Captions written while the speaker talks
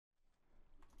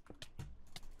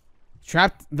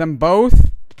Trapped them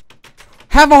both.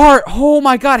 Half a heart. Oh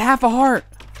my god, half a heart.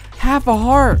 Half a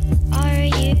heart. Are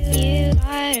you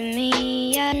part of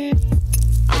me?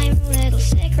 I'm a little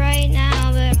sick right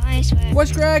now, but I swear.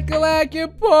 What's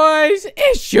crackalackin', boys?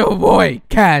 It's your boy,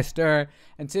 Caster.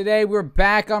 And today we're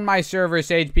back on my server,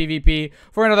 Sage PvP,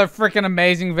 for another freaking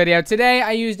amazing video. Today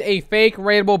I used a fake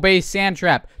raidable base sand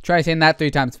trap. Try saying that 3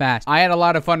 times fast. I had a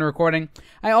lot of fun recording.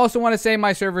 I also want to say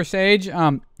my server, Sage,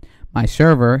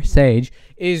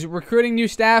 is recruiting new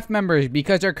staff members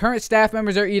because our current staff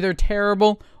members are either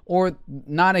terrible or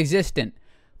non-existent.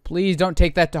 Please don't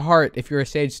take that to heart if you're a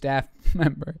Sage staff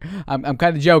member. I'm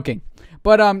kind of joking.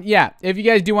 But, yeah, if you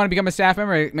guys do want to become a staff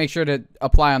member, make sure to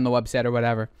apply on the website or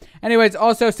whatever. Anyways,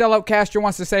 also, Sellout Caster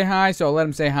wants to say hi, so I'll let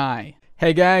him say hi.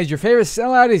 Hey guys, your favorite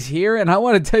sellout is here, and I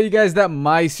want to tell you guys that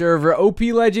my server, OP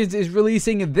Legends, is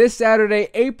releasing this Saturday,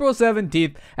 April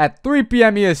 17th at 3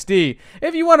 p.m. EST.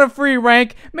 If you want a free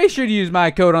rank, make sure to use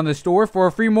my code on the store for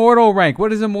a free mortal rank.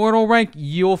 What is a mortal rank?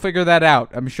 You'll figure that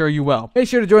out. I'm sure you will. Make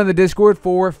sure to join the Discord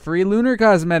for free lunar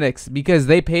cosmetics, because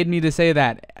they paid me to say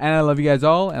that. And I love you guys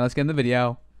all, and let's get in the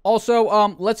video.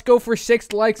 Also, let's go for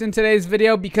 6 likes in today's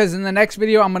video, because in the next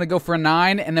video, I'm going to go for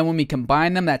 9, and then when we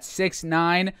combine them, that's 6,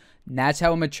 9. That's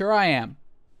how mature I am.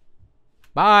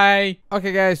 Bye.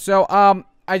 Okay, guys, so,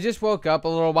 I just woke up a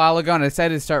little while ago and I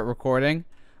decided to start recording.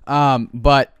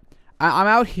 But I'm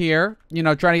out here, you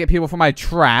know, trying to get people for my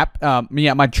trap.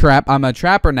 Yeah, my trap. I'm a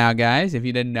trapper now, guys, if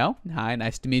you didn't know. Hi,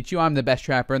 nice to meet you. I'm the best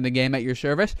trapper in the game at your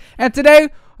service. And today,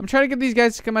 I'm trying to get these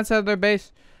guys to come outside of their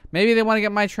base. Maybe they want to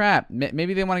get my trap.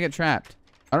 Maybe they want to get trapped.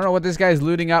 I don't know what this guy's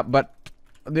looting up, but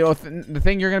the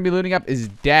thing you're going to be looting up is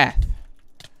death.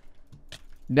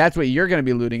 That's what you're going to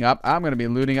be looting up. I'm going to be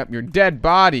looting up your dead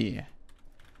body.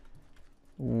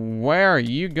 Where are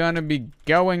you going to be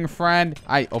going, friend?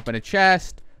 I open a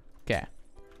chest. Okay.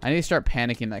 I need to start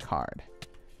panicking like hard.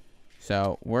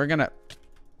 So, we're going to...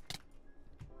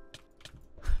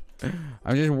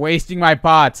 I'm just wasting my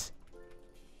pots.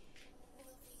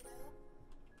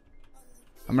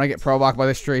 I'm going to get pro-blocked by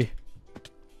this tree.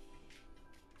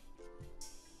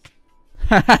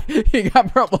 He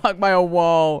got pro-blocked by a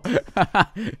wall.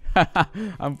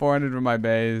 I'm 400 from my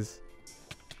base.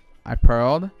 I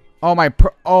pearled. Oh my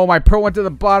pearl went to the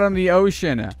bottom of the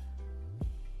ocean.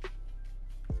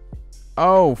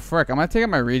 Oh frick! I'm gonna take out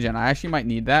my regen. I actually might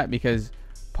need that because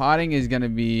potting is gonna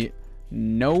be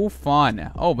no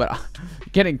fun. Oh, but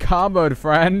getting comboed,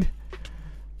 friend.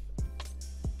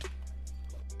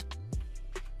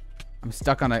 I'm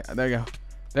stuck on it. There you go.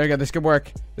 There you go. This could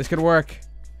work. This could work.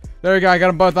 There we go. I got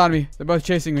them both on me. They're both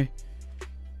chasing me.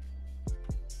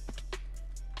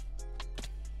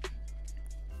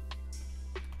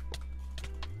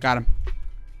 Got him.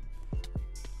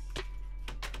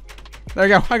 There we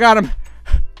go. I got him.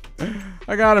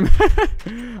 I got him.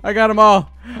 I got them all.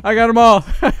 I got them all.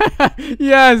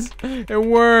 Yes. It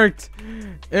worked.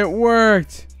 It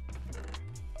worked.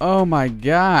 Oh my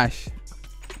gosh.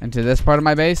 Into this part of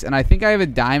my base, and I think I have a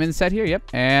diamond set here.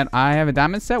 Yep, and I have a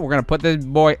diamond set. We're gonna put this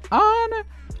boy on.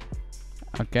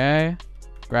 Okay,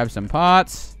 grab some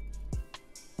pots.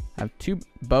 I have 2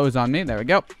 bows on me. There we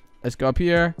go. Let's go up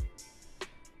here.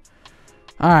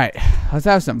 All right, let's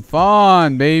have some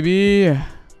fun, baby.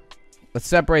 Let's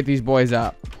separate these boys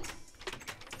up.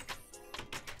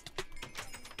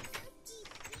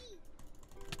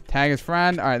 Tag his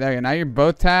friend. All right, there you go. Now you're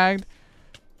both tagged.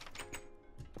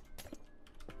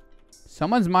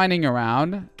 Someone's mining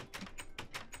around.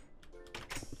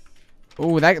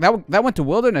 Ooh, that went to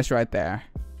wilderness right there.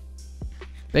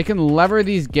 They can lever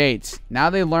these gates.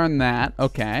 Now they learn that.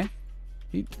 Okay.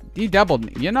 He doubled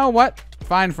me. You know what?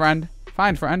 Fine, friend.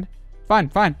 Fine, friend. Fine,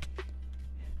 fine.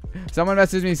 Someone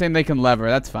messaged me saying they can lever.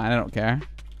 That's fine. I don't care.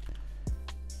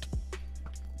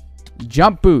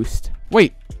 Jump boost.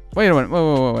 Wait. Wait a minute.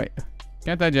 Wait.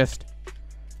 Can't I just...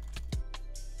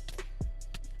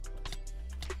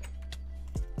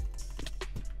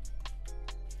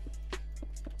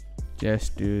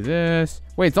 Just do this.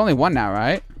 Wait, it's only 1 now,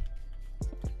 right?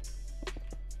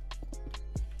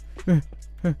 We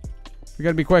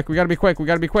gotta be quick. We gotta be quick. We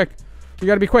gotta be quick. We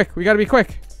gotta be quick. We gotta be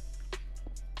quick.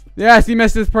 Yes, he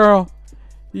missed his pearl.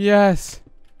 Yes.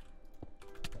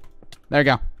 There we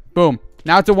go. Boom.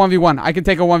 Now it's a 1v1. I can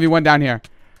take a 1v1 down here.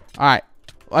 All right.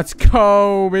 Let's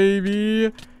go,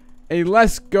 baby. Hey,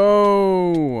 let's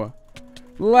go.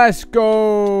 Let's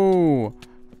go.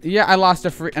 Yeah, I lost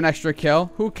an extra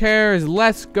kill. Who cares?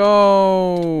 Let's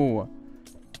go.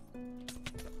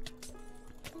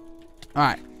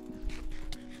 Alright.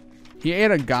 He ate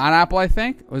a god apple, I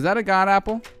think. Was that a god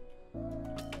apple?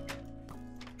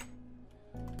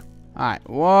 Alright.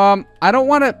 Well, I don't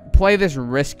want to play this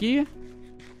risky.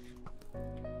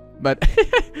 but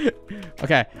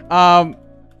okay.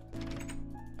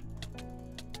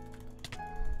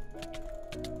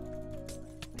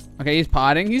 Okay, he's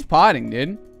potting. He's potting,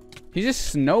 dude. He just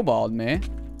snowballed me.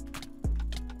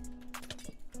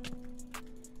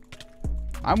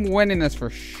 I'm winning this for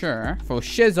sure. For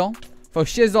shizzle. For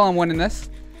shizzle, I'm winning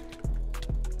this.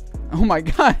 Oh my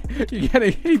god. You're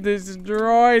getting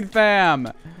destroyed, fam.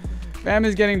 Fam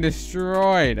is getting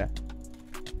destroyed.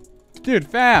 Dude,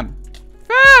 fam.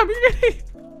 Fam,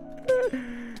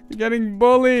 you're getting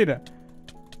bullied.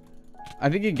 I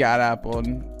think he got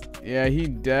appled. Yeah, he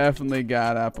definitely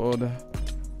got appled.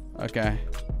 Okay.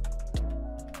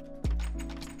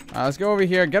 Let's go over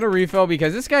here, get a refill,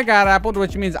 because this guy got appled,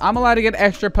 which means I'm allowed to get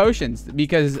extra potions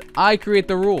because I create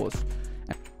the rules.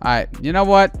 Alright, you know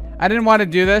what? I didn't want to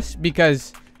do this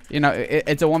because, you know,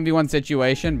 it's a 1v1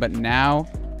 situation, but now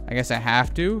I guess I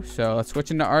have to. So let's switch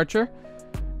into Archer,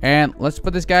 and let's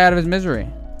put this guy out of his misery.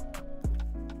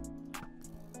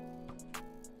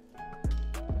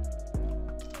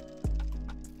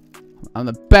 I'm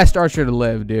the best Archer to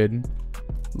live, dude.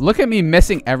 Look at me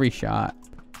missing every shot.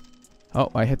 Oh,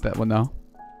 I hit that one though.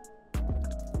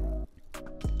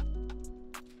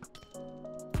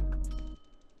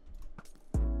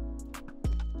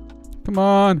 Come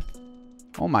on.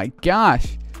 Oh my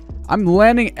gosh. I'm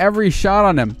landing every shot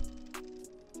on him.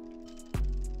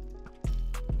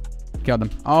 Killed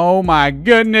him. Oh my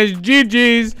goodness.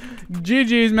 GG's.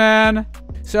 GG's, man.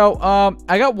 So,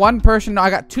 I got one person. I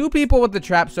got two people with the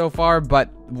trap so far, but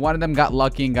one of them got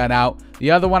lucky and got out. The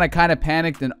other one, I kind of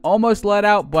panicked and almost let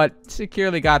out, but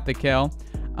securely got the kill.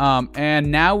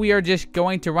 And now we are just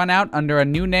going to run out under a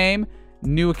new name,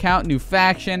 new account, new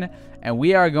faction, and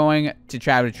we are going to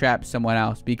try to trap someone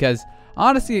else. Because,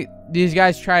 honestly, these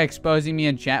guys try exposing me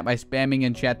in chat by spamming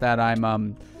in chat that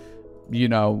I'm, you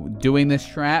know, doing this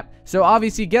trap. So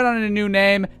obviously get on a new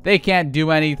name. They can't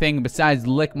do anything besides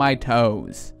lick my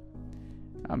toes.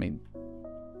 I mean,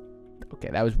 okay,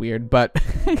 that was weird, but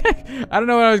I don't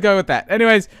know where I was going with that.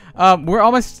 Anyways, we're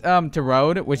almost to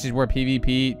road, which is where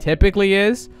PvP typically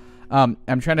is. I'm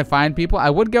trying to find people. I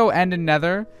would go end and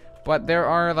nether, but there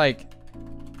are like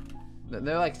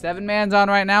 7-mans on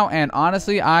right now, and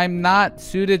honestly, I'm not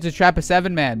suited to trap a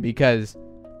 7-man because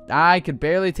I could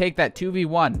barely take that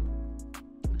 2v1.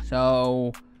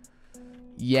 So,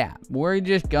 yeah, we're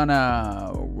just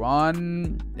gonna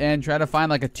run and try to find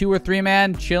like a 2 or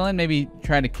 3-man chilling, maybe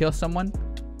trying to kill someone.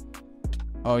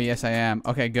 Oh, yes, I am.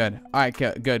 Okay, good. All right,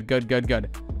 good.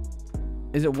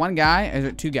 Is it one guy or is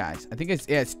it 2 guys? I think it's,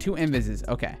 yeah, it's 2 invises.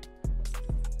 Okay.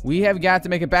 We have got to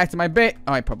make it back to my bait.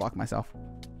 Oh, I pro blocked myself.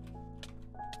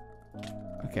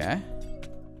 Okay.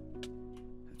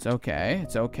 It's okay.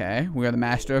 It's okay. We are the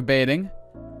master of baiting.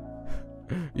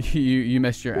 You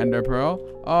missed your ender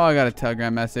pearl. Oh, I got a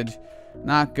telegram message.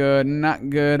 Not good, not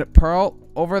good. Pearl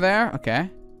over there. Okay.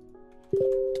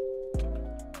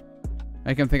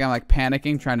 Make him think I'm like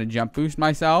panicking, trying to jump boost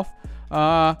myself.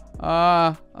 Oh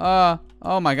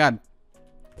my god.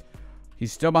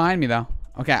 He's still behind me though.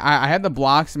 Okay, I had the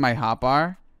blocks in my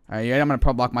hotbar. Alright, yeah, I'm gonna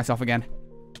pro block myself again.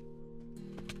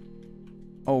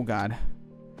 Oh god.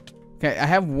 Okay, I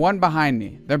have one behind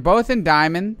me. They're both in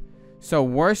diamond. So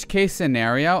worst case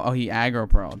scenario. Oh, he aggro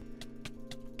pearled.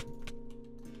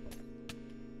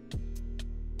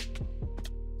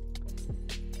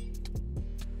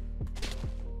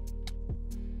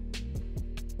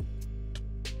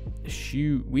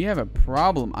 Shoot, we have a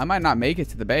problem. I might not make it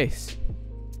to the base.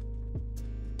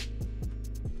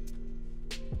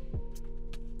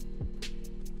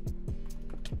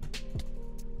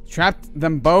 Trapped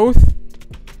them both.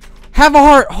 Half a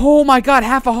heart. Oh my god,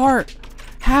 half a heart.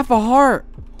 Half a heart.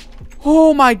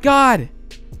 Oh my god.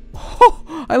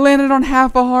 Oh, I landed on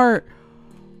half a heart.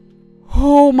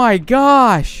 Oh my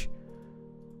gosh.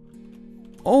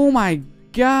 Oh my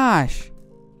gosh.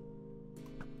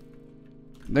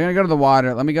 They're gonna go to the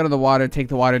water. Let me go to the water, take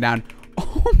the water down.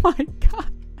 Oh my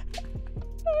god.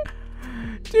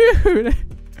 Dude.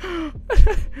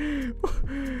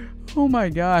 Oh my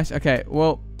gosh. Okay,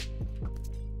 well,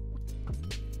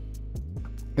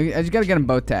 I just gotta get them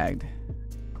both tagged.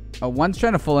 Oh, one's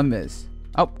trying to full invis.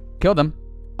 Oh, killed him.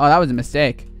 Oh, that was a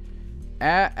mistake.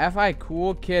 Fi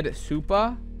cool kid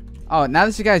Supa. Oh, now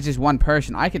this guy's just one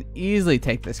person. I can easily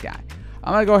take this guy.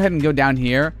 I'm gonna go ahead and go down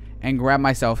here and grab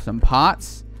myself some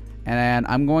pots, and then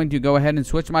I'm going to go ahead and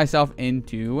switch myself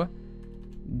into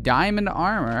diamond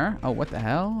armor. Oh, what the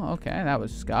hell? Okay, that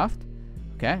was scuffed.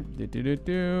 Okay.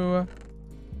 There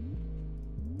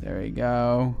we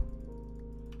go.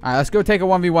 All right, let's go take a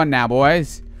 1v1 now,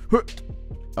 boys.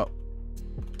 Oh.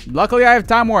 Luckily, I have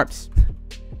time warps.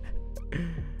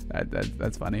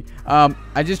 That's funny.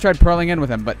 I just tried purling in with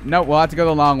him, but no, we'll have to go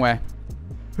the long way.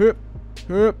 Hoop,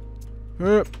 hoop,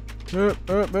 hoop, hoop,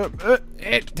 hoop, hoop, hoop.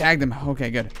 It tagged him.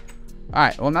 Okay, good. All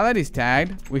right. Well, now that he's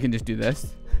tagged, we can just do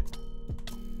this.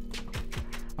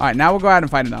 All right. Now we'll go out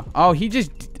and fight him, though. Oh, he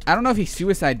just... I don't know if he's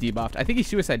suicide debuffed. I think he's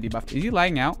suicide debuffed. Is he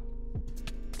lagging out?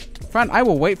 Friend, I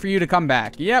will wait for you to come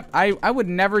back. Yep, I would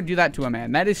never do that to a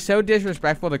man. That is so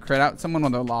disrespectful to crit out someone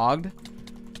when they're logged.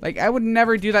 Like, I would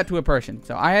never do that to a person.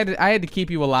 So I had to keep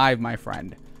you alive, my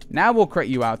friend. Now we'll crit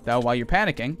you out, though, while you're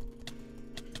panicking.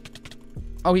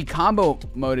 Oh, he combo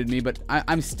moded me, but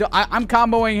I'm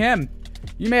comboing him.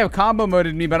 You may have combo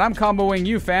moded me, but I'm comboing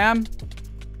you, fam.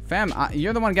 Fam,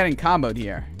 you're the one getting comboed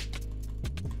here.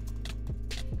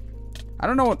 I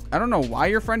don't know why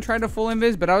your friend tried to full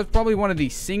invis, but that was probably one of the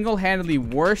single-handedly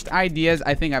worst ideas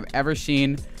I think I've ever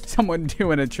seen someone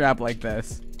do in a trap like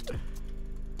this.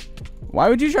 Why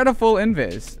would you try to full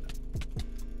invis?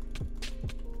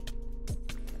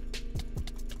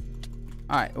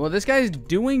 Alright, well, this guy's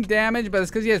doing damage, but it's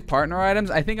because he has partner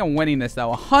items. I think I'm winning this,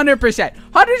 though. 100%.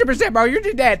 100%, bro. You're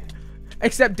just dead.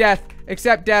 Accept death.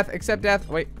 Accept death. Accept death.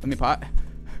 Wait, let me pot.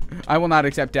 I will not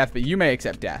accept death, but you may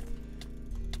accept death.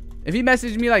 If he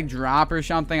messaged me like drop or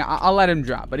something, I'll let him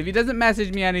drop. But if he doesn't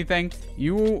message me anything,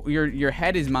 your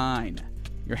head is mine.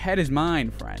 Your head is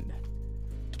mine, friend.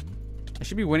 I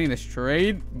should be winning this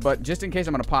trade, but just in case,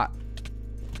 I'm gonna pot.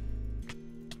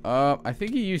 I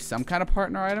think he used some kind of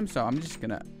partner item, so I'm just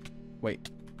gonna wait.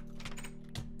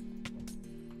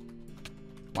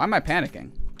 Why am I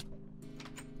panicking?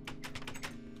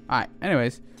 All right.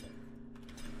 Anyways.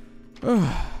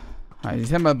 Alright, he's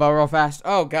hitting my bow real fast.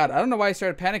 Oh god, I don't know why I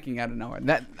started panicking out of nowhere.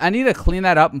 I need to clean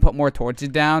that up and put more torches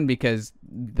down because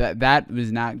that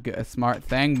was not a smart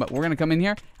thing. But we're gonna come in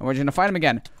here and we're gonna fight him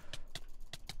again.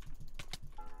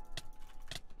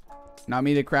 Not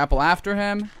me to grapple after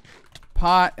him.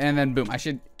 Pot, and then boom. I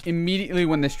should immediately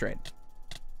win this trade.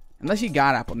 Unless he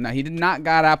got apple. No, he did not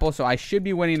got apple, so I should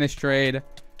be winning this trade.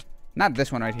 Not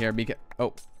this one right here because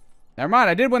oh. Never mind,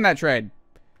 I did win that trade.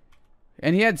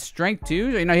 And he had strength too.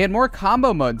 You know, he had more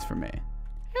combo modes for me.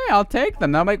 Hey, I'll take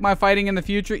them. That'll make my fighting in the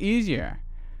future easier.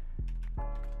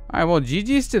 Alright, well,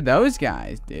 GG's to those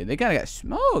guys, dude. They kinda got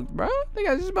smoked, bro. They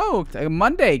got smoked. A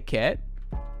Monday kit.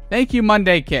 Thank you,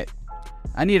 Monday kit.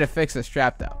 I need to fix this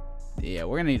trap, though. Yeah,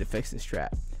 we're gonna need to fix this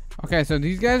trap. Okay, so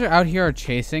these guys are out here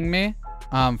chasing me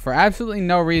for absolutely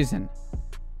no reason.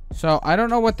 So, I don't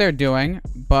know what they're doing,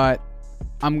 but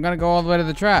I'm gonna go all the way to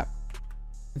the trap.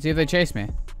 Let's see if they chase me.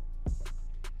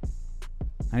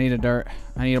 I need a dirt.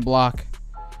 I need a block.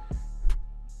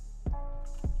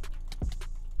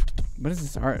 What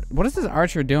is this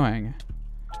archer doing?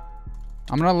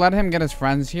 I'm gonna let him get his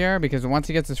friends here because once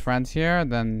he gets his friends here,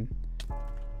 then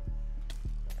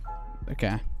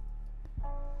okay.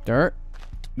 Dirt.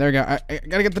 There we go. I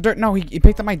gotta get the dirt. No, he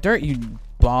picked up my dirt, you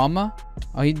bum.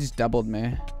 Oh, he just doubled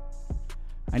me.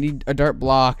 I need a dirt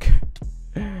block.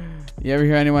 You ever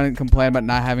hear anyone complain about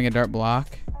not having a dirt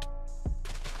block?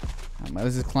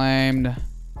 This is claimed.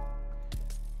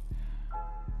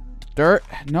 Dirt.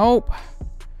 Nope.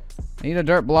 I need a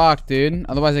dirt block, dude.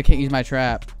 Otherwise, I can't use my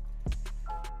trap.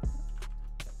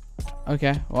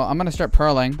 Okay. Well, I'm going to start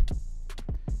purling.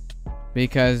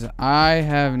 Because I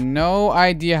have no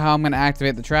idea how I'm going to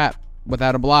activate the trap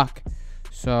without a block.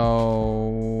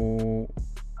 So...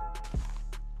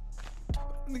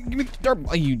 Give me the dirt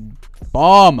block, you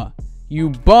bum.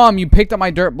 You bum. You picked up my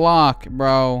dirt block,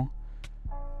 bro.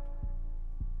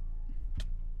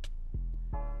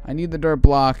 I need the dirt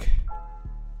block.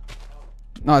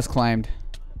 No, it's claimed.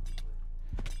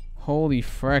 Holy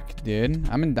frick, dude.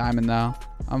 I'm in diamond, though.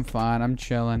 I'm fine. I'm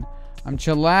chilling. I'm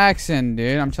chillaxing,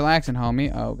 dude. I'm chillaxing,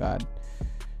 homie. Oh, God.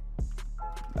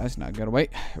 That's not good.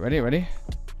 Wait. Ready?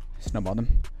 Snowballed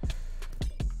him.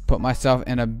 Put myself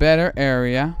in a better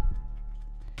area.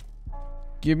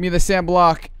 Give me the sand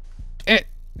block. I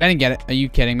didn't get it. Are you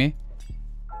kidding me?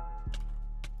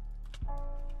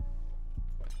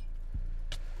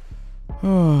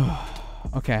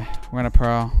 Okay, we're gonna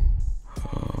pearl.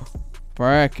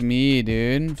 Frack me,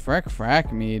 dude.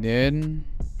 Frack me, dude.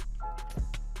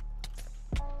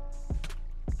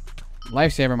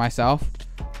 Lifesaver myself.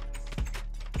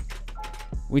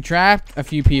 We trapped a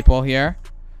few people here.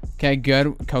 Okay,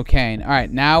 good. Cocaine.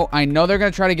 Alright, now I know they're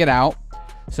gonna try to get out.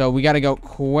 So we gotta go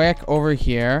quick over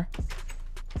here.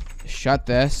 Shut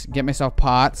this. Get myself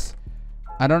pots.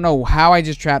 I don't know how I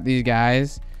just trapped these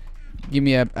guys. Give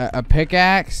me a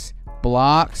pickaxe.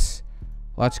 Blocks.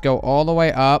 Let's go all the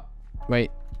way up. Wait.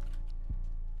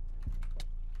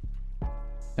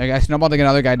 There, guys. Snowball, take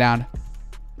another guy down.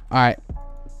 Alright.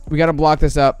 We gotta block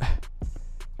this up.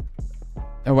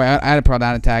 Oh, wait. I had to pearl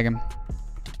down and tag him.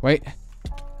 Wait.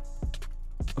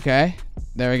 Okay.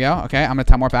 There we go. Okay. I'm going to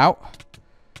time warp out.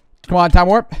 Come on, time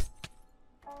warp.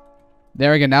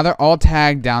 There we go. Now they're all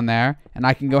tagged down there. And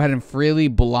I can go ahead and freely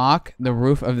block the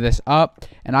roof of this up.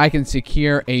 And I can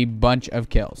secure a bunch of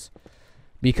kills.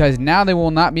 Because now they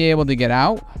will not be able to get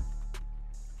out.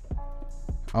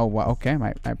 Oh, well, okay.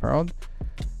 I pearled.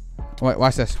 Wait,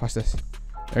 watch this. Watch this.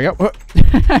 There we go.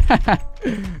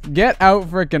 Get out,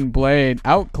 freaking Blade.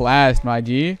 Outclassed, my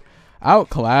G.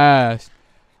 Outclassed.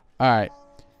 Alright.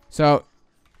 So,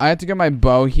 I have to get my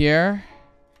bow here.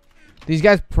 These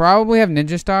guys probably have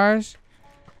ninja stars.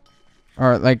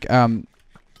 Or, like,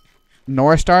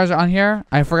 North stars on here.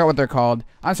 I forgot what they're called.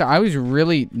 I'm sorry. I was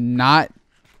really not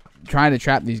trying to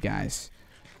trap these guys.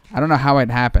 I don't know how it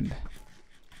happened.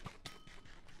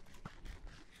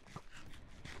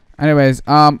 Anyways,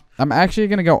 I'm actually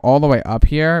going to go all the way up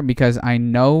here because I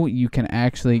know you can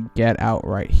actually get out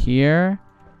right here.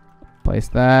 Place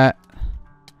that.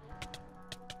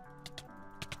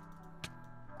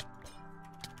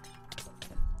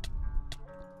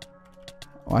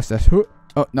 Watch this.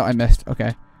 Oh, no, I missed.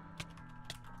 Okay.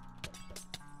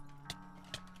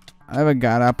 I have a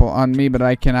god apple on me, but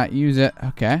I cannot use it.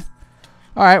 Okay.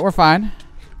 Alright, we're fine.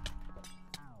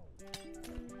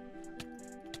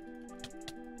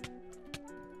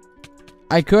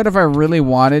 I could, if I really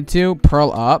wanted to,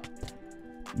 pearl up,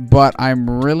 but I'm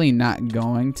really not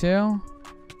going to.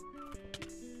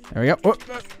 There we go. Oh,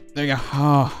 there you go.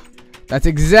 Oh, that's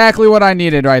exactly what I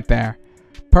needed right there.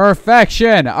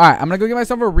 Perfection. All right, I'm going to go get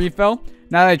myself a refill.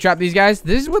 Now that I trapped these guys,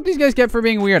 this is what these guys get for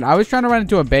being weird. I was trying to run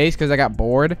into a base because I got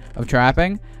bored of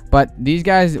trapping, but these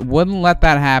guys wouldn't let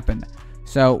that happen.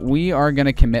 So we are going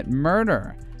to commit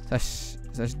murder.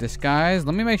 Such disguise.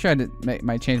 Let me make sure I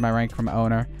might change my rank from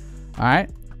owner. Alright.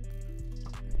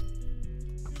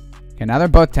 Okay, now they're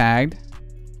both tagged.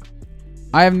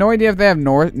 I have no idea if they have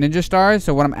ninja stars,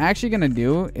 so what I'm actually going to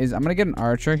do is I'm going to get an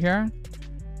archer here.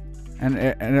 And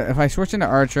if I switch into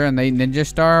archer and they ninja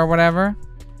star or whatever,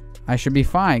 I should be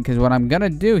fine. Because what I'm going to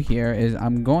do here is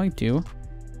I'm going to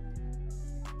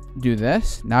do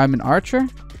this. Now I'm an archer.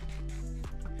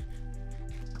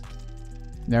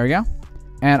 There we go.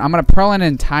 And I'm going to pearl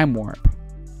in time warp.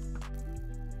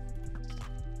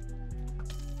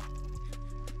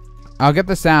 I'll get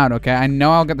the sound, okay? I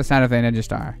know I'll get the sound if they ninja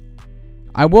star.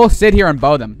 I will sit here and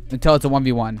bow them until it's a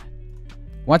 1v1.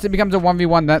 Once it becomes a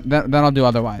 1v1, then I'll do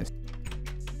otherwise.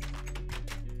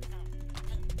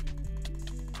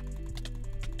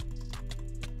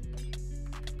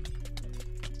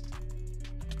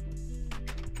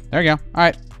 There we go.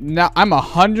 Alright. Now, I'm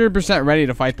 100% ready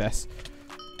to fight this.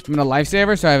 I'm in a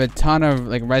lifesaver, so I have a ton of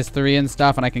like res 3 and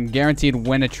stuff, and I can guaranteed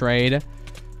win a trade.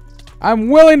 I'm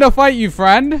willing to fight you,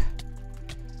 friend.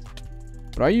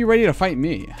 But are you ready to fight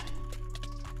me?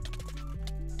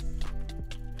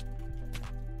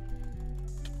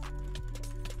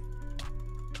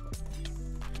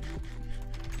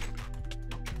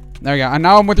 There we go. And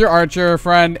now I'm with your archer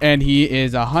friend, and he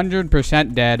is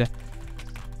 100% dead.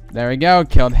 There we go.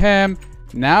 Killed him.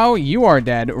 Now you are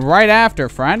dead right after,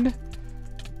 friend.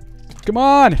 Come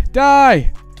on.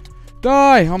 Die.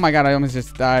 Die. Oh my god, I almost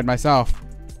just died myself.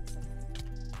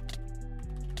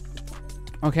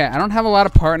 Okay, I don't have a lot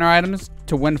of partner items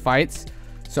to win fights,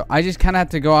 so I just kind of have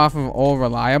to go off of old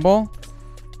reliable,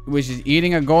 which is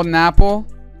eating a golden apple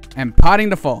and potting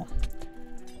to full.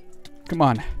 Come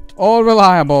on. Old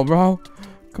reliable, bro.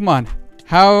 Come on.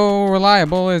 How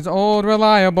reliable is old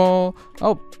reliable?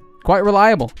 Oh, quite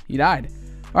reliable. He died.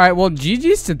 All right, well,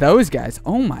 GG's to those guys.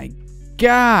 Oh my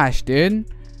gosh, dude.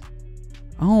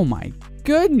 Oh my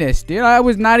goodness, dude. I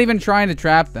was not even trying to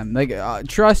trap them. Like,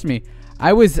 trust me.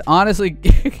 I was honestly,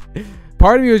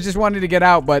 part of me was just wanting to get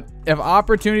out, but if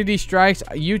opportunity strikes,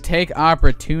 you take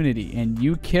opportunity and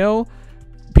you kill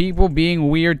people being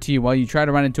weird to you while you try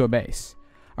to run into a base.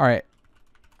 All right.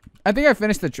 I think I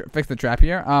finished fixed the trap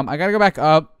here. I got to go back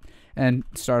up and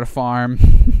start a farm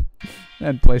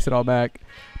and place it all back.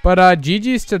 But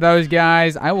GG's to those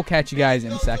guys. I will catch you guys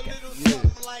in a second.